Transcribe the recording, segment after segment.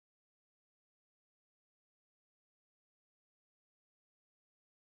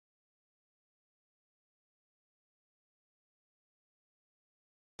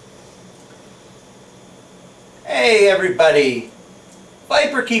Hey everybody,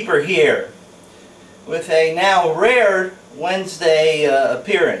 Viperkeeper here with a now rare Wednesday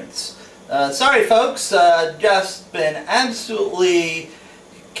appearance. Sorry folks, just been absolutely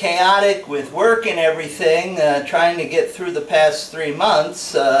chaotic with work and everything, trying to get through the past 3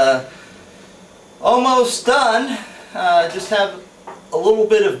 months. Almost done, just have a little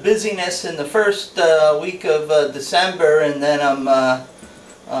bit of busyness in the first week of December, and then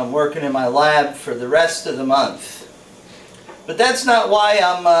I'm working in my lab for the rest of the month. But that's not why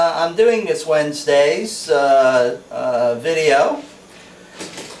I'm doing this Wednesday's video.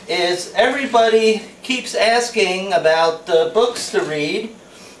 Is everybody keeps asking about books to read,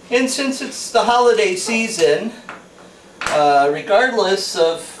 and since it's the holiday season, regardless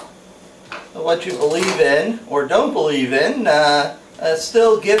of what you believe in or don't believe in,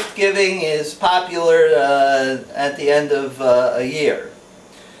 still gift giving is popular at the end of a year.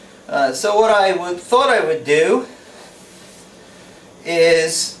 So what I thought I would do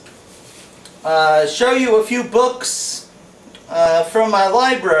is show you a few books from my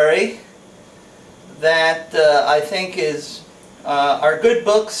library that I think are good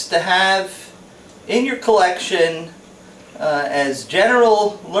books to have in your collection as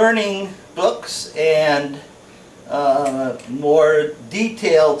general learning books and more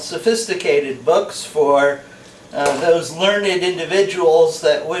detailed, sophisticated books for those learned individuals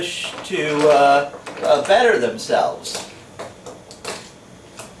that wish to better themselves.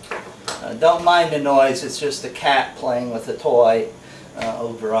 Don't mind the noise, it's just a cat playing with a toy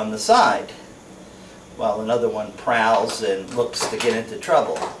over on the side, while another one prowls and looks to get into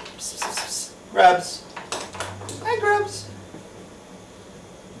trouble. Psst, psst, psst. Grubs! Hi Grubs!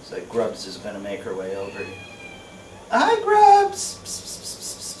 Looks like Grubs is going to make her way over here. Hi Grubs! Psst, psst, psst,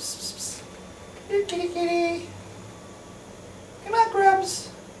 psst, psst, psst. Here, kitty kitty! Come on, Grubs.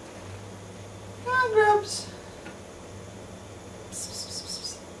 Come on, Grubs.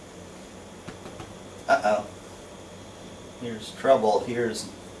 Uh-oh. Here's trouble.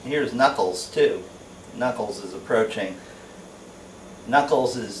 Here's Knuckles, too. Knuckles is approaching.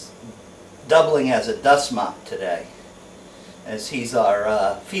 Knuckles is doubling as a dust mop today, as he's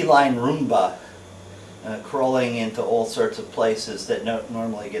our feline Roomba, crawling into all sorts of places that don't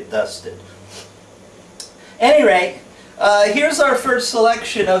normally get dusted. At any rate, here's our first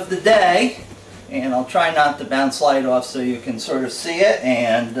selection of the day, and I'll try not to bounce light off so you can sort of see it,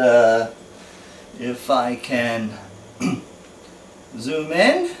 and if I can zoom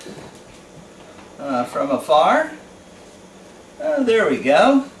in from afar. There we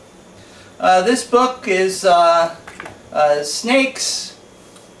go. This book is Snakes,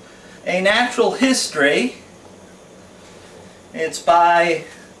 A Natural History. It's by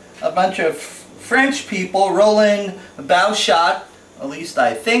a bunch of French people, Roland Bouchat, at least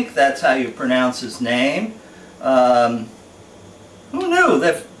I think that's how you pronounce his name. Who knew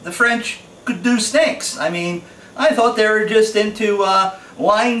that the French could do snakes? I mean, I thought they were just into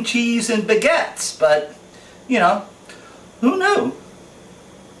wine, cheese, and baguettes, but, you know, who knew?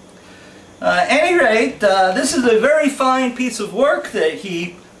 At any rate, this is a very fine piece of work that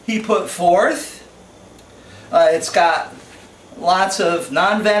he put forth. It's got lots of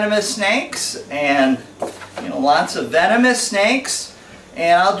non-venomous snakes and lots of venomous snakes,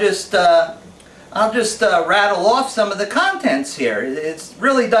 and I'll just rattle off some of the contents here. It's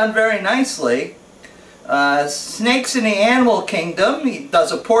really done very nicely. Snakes in the animal kingdom. He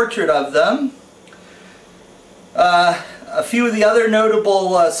does a portrait of them. A few of the other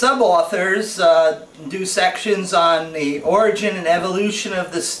notable sub-authors do sections on the origin and evolution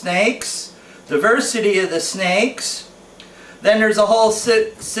of the snakes, diversity of the snakes. Then there's a whole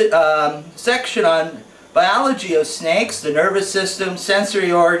section on biology of snakes, the nervous system,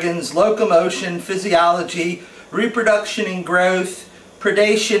 sensory organs, locomotion, physiology, reproduction and growth,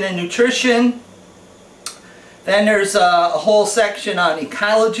 predation and nutrition. Then there's a whole section on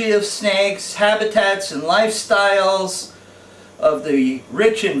ecology of snakes, habitats and lifestyles of the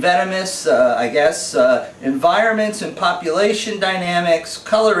rich and venomous, environments and population dynamics,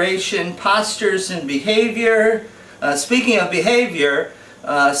 coloration, postures and behavior. Speaking of behavior,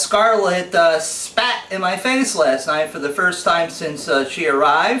 Scarlett spat in my face last night for the first time since she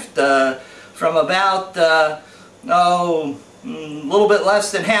arrived, from about, a little bit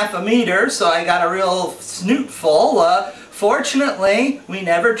less than half a meter, so I got a real snoot full. Fortunately, we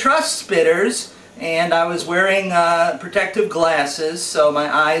never trust spitters, and I was wearing protective glasses, so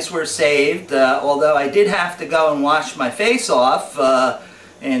my eyes were saved, although I did have to go and wash my face off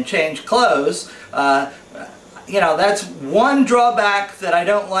and change clothes. That's one drawback that I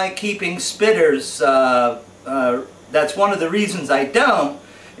don't like keeping spitters. That's one of the reasons I don't,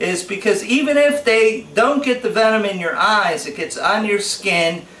 is because even if they don't get the venom in your eyes, it gets on your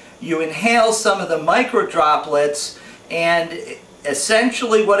skin, you inhale some of the micro droplets, and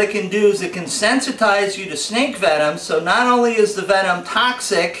essentially what it can do is it can sensitize you to snake venom, so not only is the venom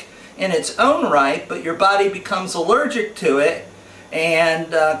toxic in its own right, but your body becomes allergic to it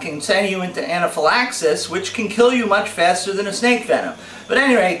and can send you into anaphylaxis, which can kill you much faster than a snake venom. But at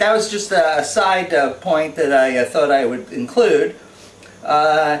any rate, that was just a side point that I thought I would include.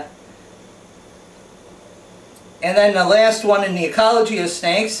 And then the last one in the ecology of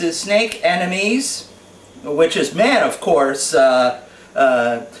snakes is snake enemies, which is man, of course. Their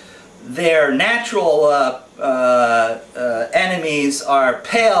natural enemies are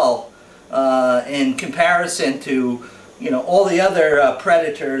pale in comparison to, you know, all the other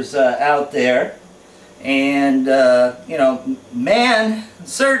predators out there. And you know, man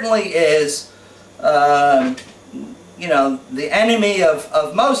certainly is you know, the enemy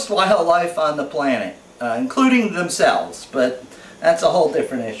of most wildlife on the planet, including themselves, but that's a whole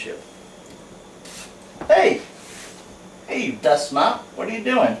different issue. Hey! Hey, you dust mop, what are you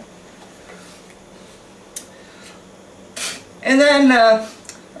doing? And then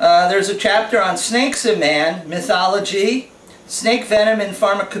there's a chapter on snakes and man, mythology, snake venom and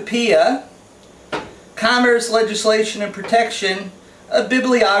pharmacopoeia, commerce, legislation and protection, a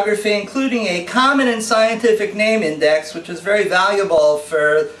bibliography including a common and scientific name index, which is very valuable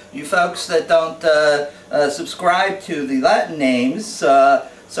for you folks that don't subscribe to the Latin names. So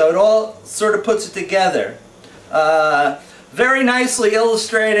it all sort of puts it together. Very nicely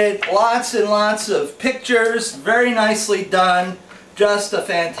illustrated, lots and lots of pictures, very nicely done, just a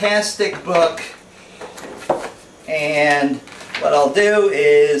fantastic book. And what I'll do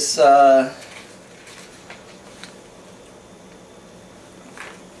is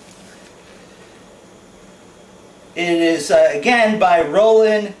it is again by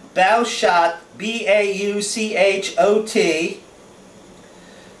Roland Bauschot, B-A-U-C-H-O-T.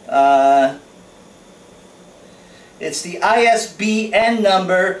 It's the ISBN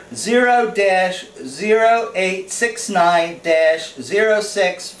number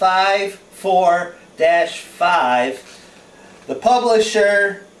 0-0869-0654-5. The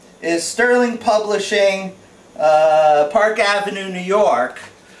publisher is Sterling Publishing, Park Avenue, New York.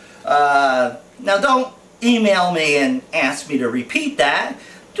 Now don't email me and ask me to repeat that.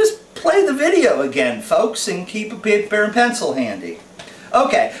 Just play the video again, folks, and keep a paper and pencil handy.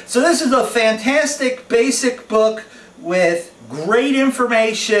 Okay, so this is a fantastic basic book with great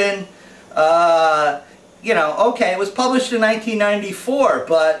information. You know, okay, it was published in 1994,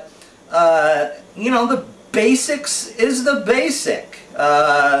 but you know, the basics is the basic.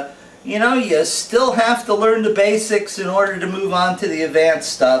 You know, you still have to learn the basics in order to move on to the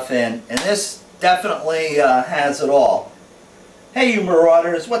advanced stuff, and this definitely has it all. Hey, you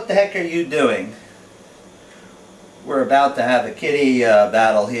marauders, what the heck are you doing? We're about to have a kitty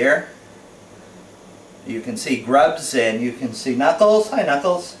battle here. You can see Grubs and you can see Knuckles. Hi,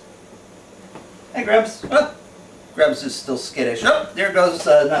 Knuckles. Hey, Grubs. Oh, Grubs is still skittish. Oh, there goes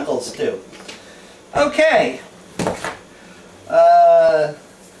Knuckles too. Okay.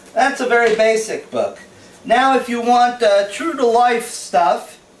 That's a very basic book. Now, if you want true-to-life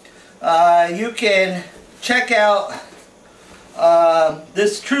stuff, you can check out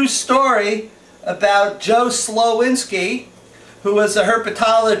this true story about Joe Slowinski, who was a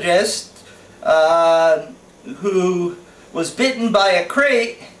herpetologist who was bitten by a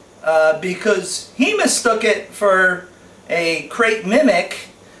crate because he mistook it for a crate mimic.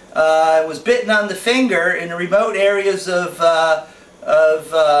 Was bitten on the finger in the remote areas of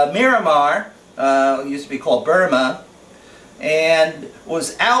Myanmar, it used to be called Burma, and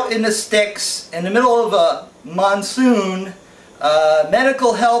was out in the sticks in the middle of a monsoon.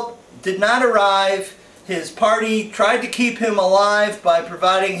 Medical help did not arrive. His party tried to keep him alive by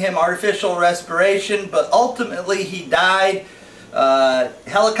providing him artificial respiration, but ultimately he died.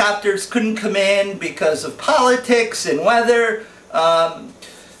 Helicopters couldn't come in because of politics and weather.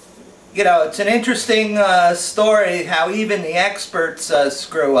 You know, it's an interesting story how even the experts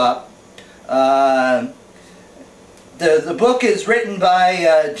screw up. The book is written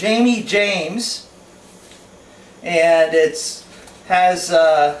by Jamie James, and it's has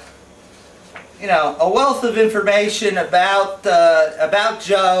you know, a wealth of information about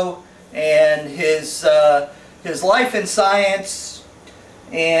Joe and his life in science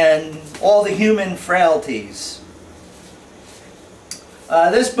and all the human frailties.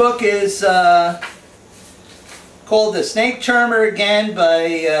 This book is called The Snake Charmer again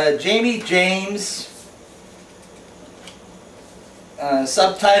by Jamie James.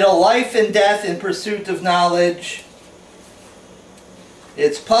 Subtitle, Life and Death in Pursuit of Knowledge.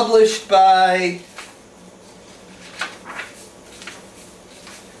 It's published by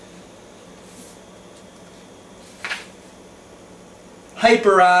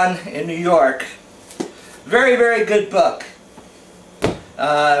Hyperon in New York. Very, very good book.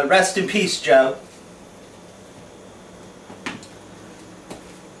 Rest in peace, Joe.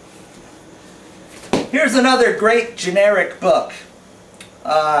 Here's another great generic book.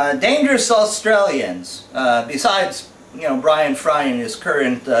 Dangerous Australians. Besides, Brian Fry and his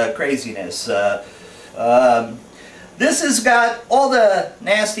current craziness. This has got all the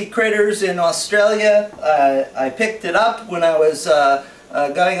nasty critters in Australia. I picked it up when I was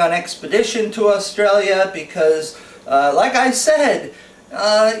going on expedition to Australia because, like I said,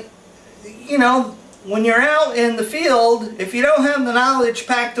 when you're out in the field, if you don't have the knowledge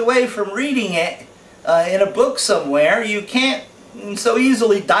packed away from reading it in a book somewhere, you can't so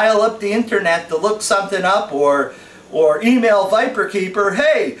easily dial up the internet to look something up or email Viperkeeper,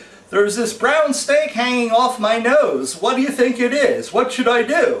 hey, there's this brown snake hanging off my nose. What do you think it is? What should I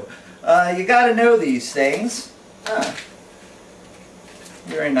do? You got to know these things.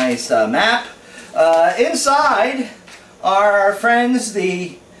 Very nice map. Inside are our friends,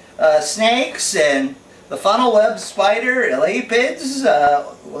 the snakes and the funnel web spider, elapids.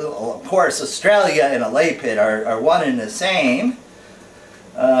 Well, of course, Australia and elapid are one and the same.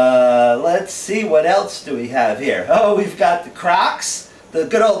 Let's see, what else do we have here? Oh, we've got the crocs. The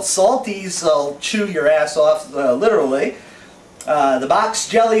good old salties will chew your ass off, literally. The box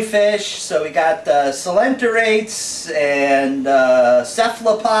jellyfish, so we got coelenterates and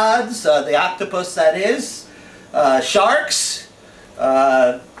cephalopods, the octopus that is, sharks,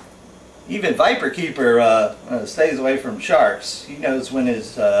 even Viperkeeper stays away from sharks. He knows when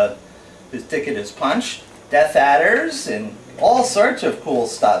his ticket is punched. Death adders and all sorts of cool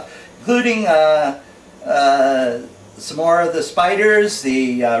stuff, including some more of the spiders,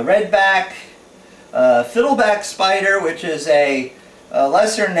 the redback, fiddleback spider, which is a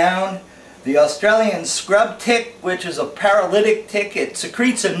lesser known, the Australian scrub tick, which is a paralytic tick. It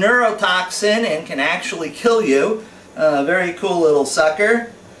secretes a neurotoxin and can actually kill you. Very cool little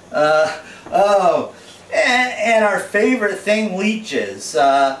sucker. Oh, and our favorite thing, leeches.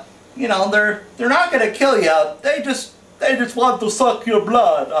 They're not going to kill you. They just want to suck your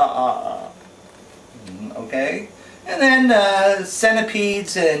blood. Okay. And then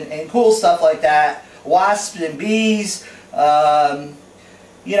centipedes and cool stuff like that. Wasps and bees.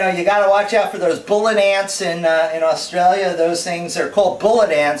 You got to watch out for those bullet ants in Australia. Those things are called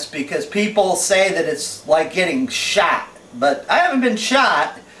bullet ants because people say that it's like getting shot. But I haven't been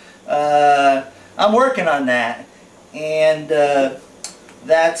shot. I'm working on that. And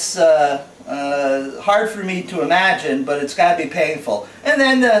that's hard for me to imagine, but it's got to be painful. And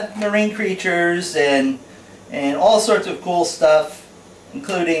then the marine creatures and all sorts of cool stuff,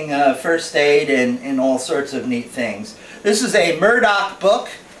 including first aid and all sorts of neat things. This is a Murdoch book.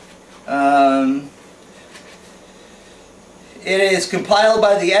 It is compiled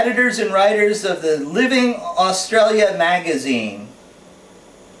by the editors and writers of the Living Australia magazine.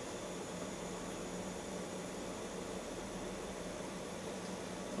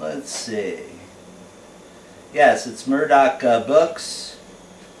 Let's see. Yes, it's Murdoch Books.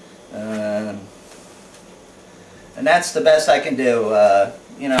 And that's the best I can do.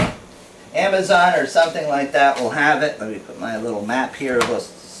 Amazon or something like that will have it. Let me put my little map here of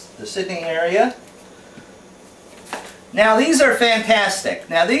the sitting area. Now these are fantastic.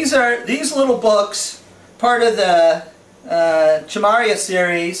 Now these little books, part of the Chamaria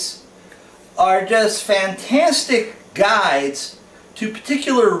series, are just fantastic guides to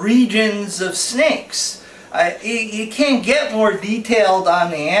particular regions of snakes. You can't get more detailed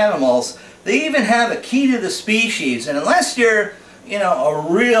on the animals. They even have a key to the species, and unless you're a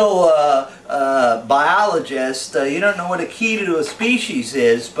real biologist, you don't know what a key to a species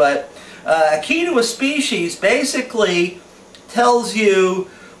is, but a key to a species basically tells you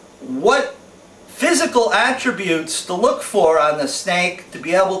what physical attributes to look for on the snake to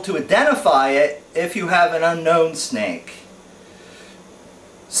be able to identify it if you have an unknown snake.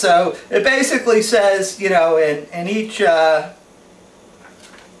 So it basically says, in each,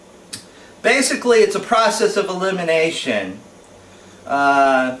 basically it's a process of elimination.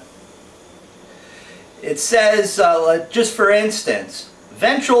 It says, just for instance,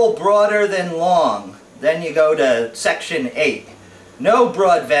 ventral broader than long, then you go to section 8. No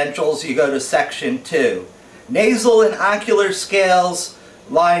broad ventrals, you go to section 2. Nasal and ocular scales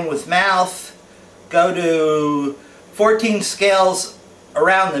line with mouth, go to 14 scales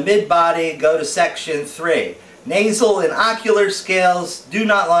around the mid-body, go to section 3. Nasal and ocular scales do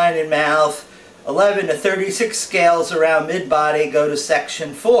not line in mouth, 11 to 36 scales around mid-body go to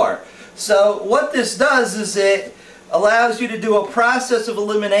section 4. So what this does is it allows you to do a process of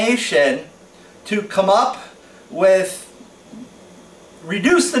elimination to come up with,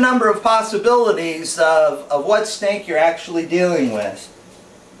 reduce the number of possibilities of what snake you're actually dealing with.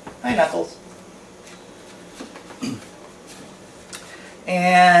 Hi, Knuckles.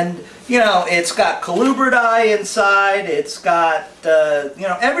 And, you know, it's got colubridae inside, it's got, you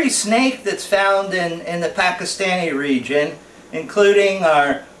know, every snake that's found in the Pakistani region, including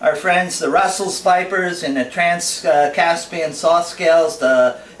our friends the Russell's vipers and the trans-Caspian soft scales,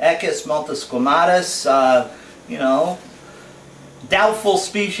 the Echis multisquamatus, you know, doubtful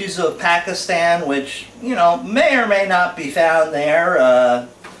species of Pakistan, which, you know, may or may not be found there.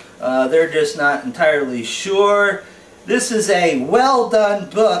 They're just not entirely sure. This is a well-done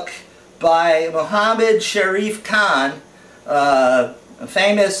book by Muhammad Sharif Khan, a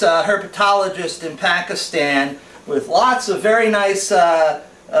famous herpetologist in Pakistan, with lots of very nice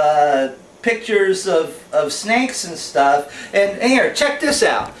pictures of snakes and stuff. And here, check this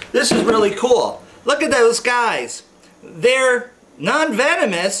out. This is really cool. Look at those guys. They're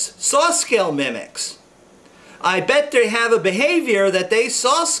non-venomous saw-scale mimics. I bet they have a behavior that they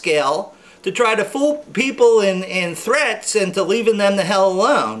saw-scale to try to fool people in threats and to leaving them the hell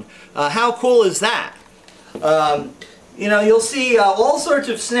alone. How cool is that? You know, you'll see all sorts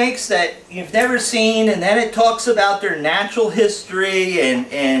of snakes that you've never seen, and then it talks about their natural history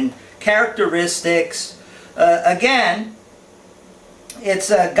and characteristics. Again, it's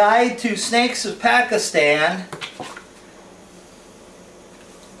a guide to snakes of Pakistan.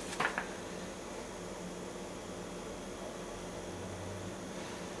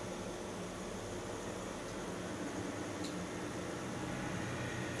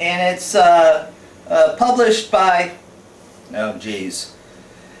 And it's published by, oh geez,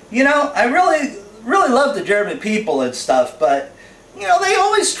 you know, I really love the German people and stuff, but you know, they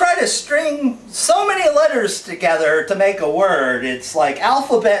always try to string so many letters together to make a word. It's like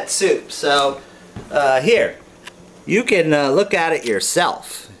alphabet soup. So here, you can look at it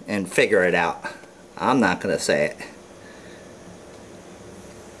yourself and figure it out. I'm not going to say it.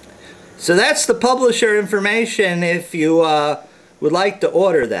 So that's the publisher information if you would like to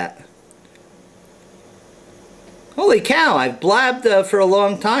order that. Holy cow, I've blabbed for a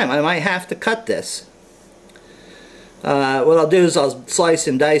long time. I might have to cut this. What I'll do is I'll slice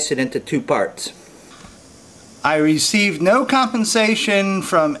and dice it into 2 parts. I received no compensation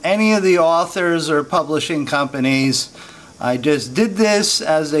from any of the authors or publishing companies. I just did this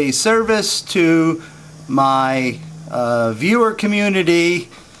as a service to my viewer community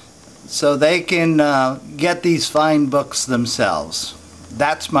so they can get these fine books themselves.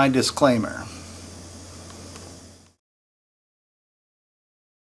 That's my disclaimer.